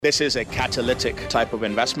This is a catalytic type of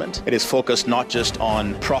investment. It is focused not just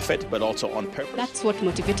on profit, but also on purpose. That's what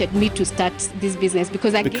motivated me to start this business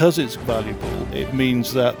because it's valuable, it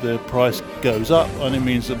means that the price goes up and it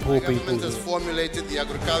means that poor people... The government has formulated the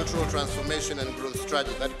Agricultural Transformation and Growth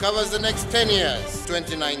Strategy that covers the next 10 years,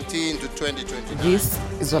 2019 to 2029. This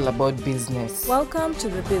is all about business. Welcome to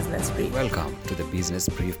the Business Brief. Welcome to the Business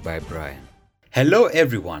Brief by Brian. Hello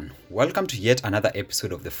everyone, welcome to yet another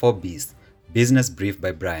episode of the 4Bs. Business Brief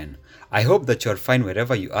by Brian. I hope that you are fine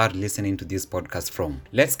wherever you are listening to this podcast from.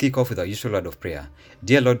 Let's kick off with our usual word of prayer.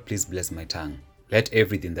 Dear Lord, please bless my tongue. Let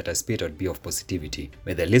everything that I spit out be of positivity.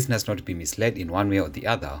 May the listeners not be misled in one way or the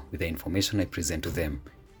other with the information I present to them.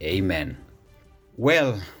 Amen.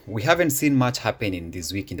 Well, we haven't seen much happening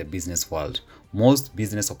this week in the business world. Most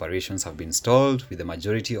business operations have been stalled, with the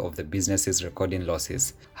majority of the businesses recording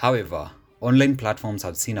losses. However, online platforms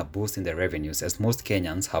have seen a boost in their revenues as most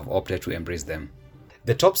Kenyans have opted to embrace them.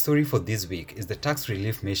 The top story for this week is the tax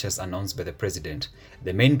relief measures announced by the president.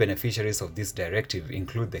 The main beneficiaries of this directive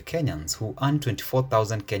include the Kenyans who earn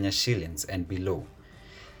 24,000 Kenya shillings and below.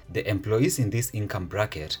 The employees in this income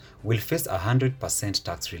bracket will face 100%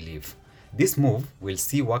 tax relief. This move will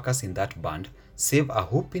see workers in that band save a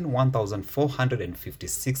whopping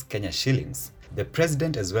 1,456 Kenya shillings. The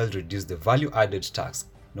president as well reduced the value-added tax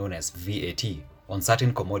known as VAT, on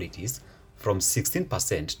certain commodities from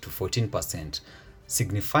 16% to 14%,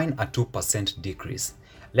 signifying a 2% decrease.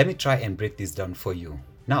 Let me try and break this down for you.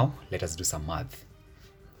 Now, let us do some math.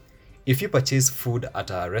 If you purchase food at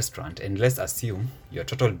a restaurant, and let's assume your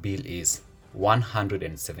total bill is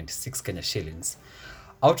 176 Kenya shillings,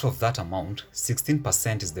 out of that amount,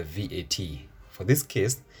 16% is the VAT. For this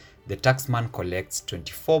case, the taxman collects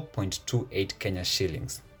 24.28 Kenya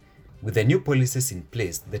shillings. With the new policies in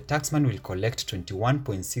place, the taxman will collect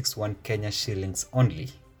 21.61 Kenya shillings only.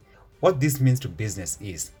 What this means to business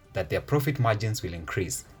is that their profit margins will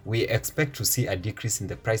increase. We expect to see a decrease in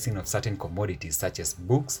the pricing of certain commodities such as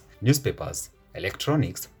books, newspapers,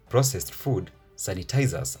 electronics, processed food,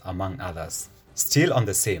 sanitizers, among others. Still on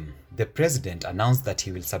the same, the president announced that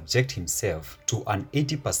he will subject himself to an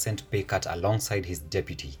 80% pay cut alongside his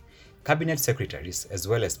deputy. Cabinet secretaries as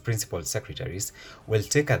well as principal secretaries will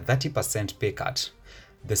take a 30% pay cut.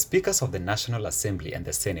 The speakers of the National Assembly and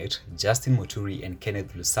the Senate, Justin Muturi and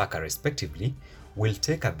Kenneth Lusaka respectively, will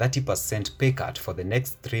take a 30% pay cut for the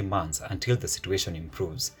next 3 months until the situation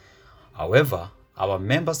improves. However, our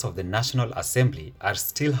members of the National Assembly are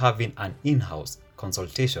still having an in-house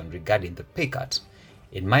consultation regarding the pay cut.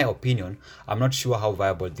 In my opinion, I'm not sure how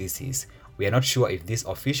viable this is. We are not sure if these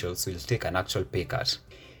officials will take an actual pay cut.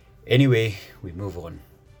 Anyway, we move on.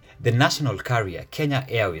 The national carrier Kenya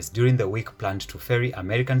Airways during the week planned to ferry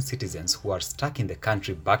American citizens who are stuck in the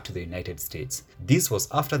country back to the United States. This was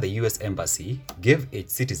after the US Embassy gave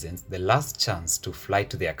its citizens the last chance to fly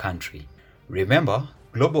to their country. Remember,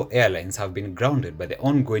 global airlines have been grounded by the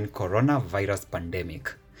ongoing coronavirus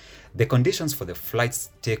pandemic. The conditions for the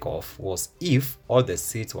flight's takeoff was if all the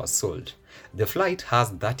seats were sold. The flight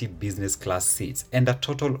has 30 business class seats and a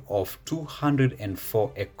total of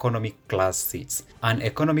 204 economy class seats. An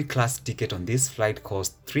economy class ticket on this flight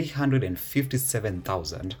cost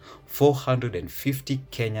 357,450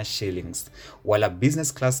 Kenya shillings, while a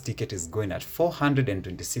business class ticket is going at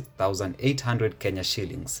 426,800 Kenya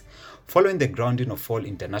shillings. Following the grounding of all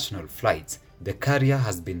international flights, the carrier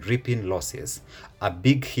has been reaping losses, a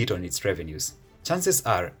big hit on its revenues. Chances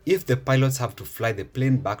are, if the pilots have to fly the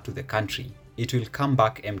plane back to the country, it will come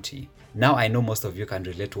back empty. Now I know most of you can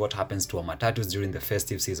relate to what happens to our matatus during the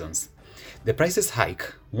festive seasons. The prices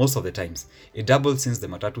hike most of the times. It doubles since the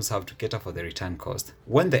matatus have to cater for the return cost.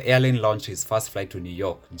 When the airline launched its first flight to New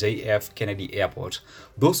York, JF Kennedy Airport,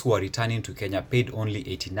 those who are returning to Kenya paid only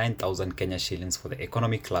 89,000 Kenya shillings for the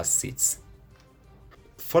economy class seats.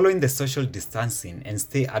 Following the social distancing and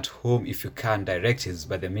stay at home if you can directives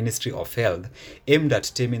by the Ministry of Health aimed at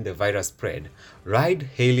taming the virus spread,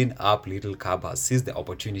 ride-hailing app Little Cab has seized the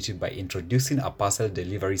opportunity by introducing a parcel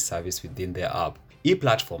delivery service within their app.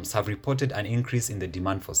 E-platforms have reported an increase in the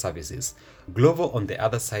demand for services. Glovo, on the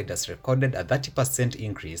other side, has recorded a 30%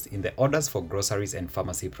 increase in the orders for groceries and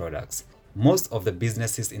pharmacy products. Most of the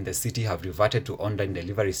businesses in the city have reverted to online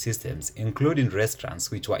delivery systems, including restaurants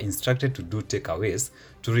which were instructed to do takeaways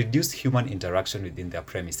to reduce human interaction within their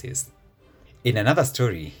premises. In another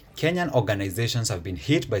story, Kenyan organizations have been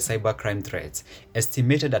hit by cybercrime threats,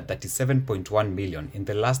 estimated at 37.1 million in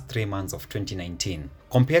the last 3 months of 2019.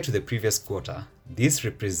 Compared to the previous quarter, this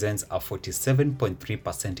represents a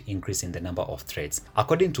 47.3% increase in the number of threats.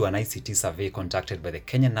 According to an ICT survey conducted by the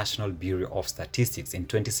Kenya National Bureau of Statistics in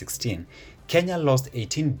 2016, Kenya lost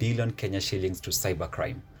 18 billion Kenya shillings to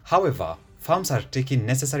cybercrime. However, firms are taking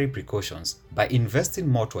necessary precautions by investing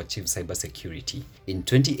more to achieve cybersecurity. In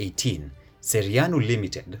 2018, Serianu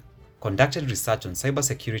Limited conducted research on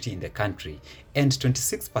cybersecurity in the country, and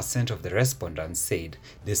 26% of the respondents said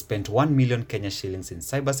they spent 1 million Kenya shillings in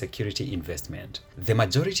cybersecurity investment. The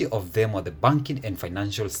majority of them were the banking and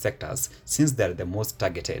financial sectors, since they are the most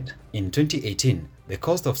targeted. In 2018, the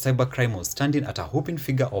cost of cybercrime was standing at a whopping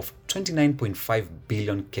figure of 29.5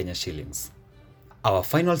 billion Kenya shillings. Our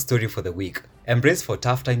final story for the week: embrace for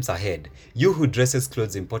tough times ahead, you who dresses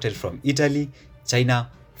clothes imported from Italy, China,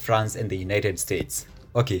 France, and the United States.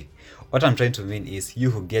 Okay, what I'm trying to mean is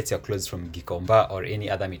you who gets your clothes from Gikomba or any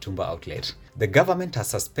other mitumba outlet. The government has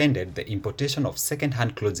suspended the importation of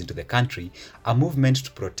second-hand clothes into the country, a movement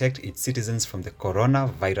to protect its citizens from the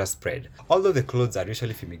coronavirus spread, although the clothes are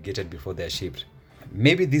usually fumigated before they are shipped.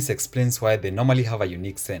 Maybe this explains why they normally have a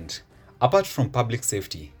unique scent. Apart from public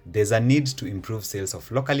safety, there's a need to improve sales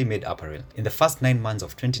of locally made apparel. In the first 9 months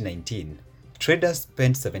of 2019, traders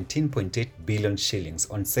spent 17.8 billion shillings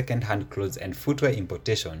on second-hand clothes and footwear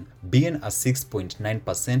importation, being a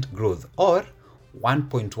 6.9% growth, or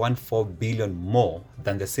 1.14 billion more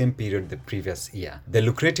than the same period the previous year. The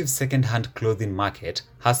lucrative second-hand clothing market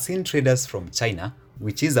has seen traders from China,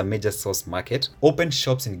 which is a major source market, open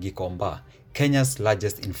shops in Gikomba, Kenya's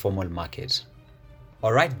largest informal market.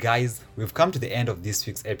 Alright guys, we've come to the end of this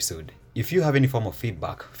week's episode. If you have any form of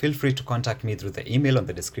feedback, feel free to contact me through the email on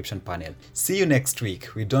the description panel. See you next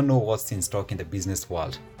week. We don't know what's in stock in the business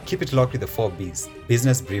world. Keep it locked with the 4Bs.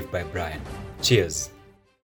 Business Brief by Brian. Cheers.